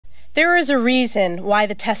There is a reason why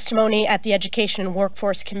the testimony at the Education and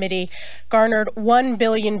Workforce Committee garnered 1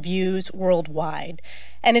 billion views worldwide.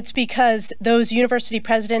 And it's because those university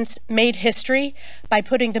presidents made history by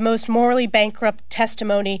putting the most morally bankrupt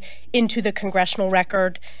testimony into the congressional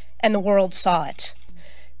record, and the world saw it.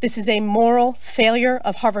 This is a moral failure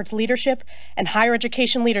of Harvard's leadership and higher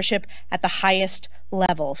education leadership at the highest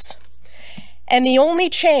levels. And the only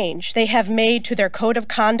change they have made to their code of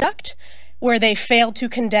conduct, where they failed to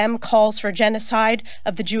condemn calls for genocide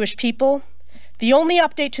of the Jewish people, the only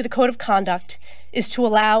update to the code of conduct is to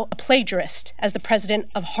allow a plagiarist as the president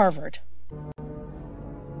of Harvard.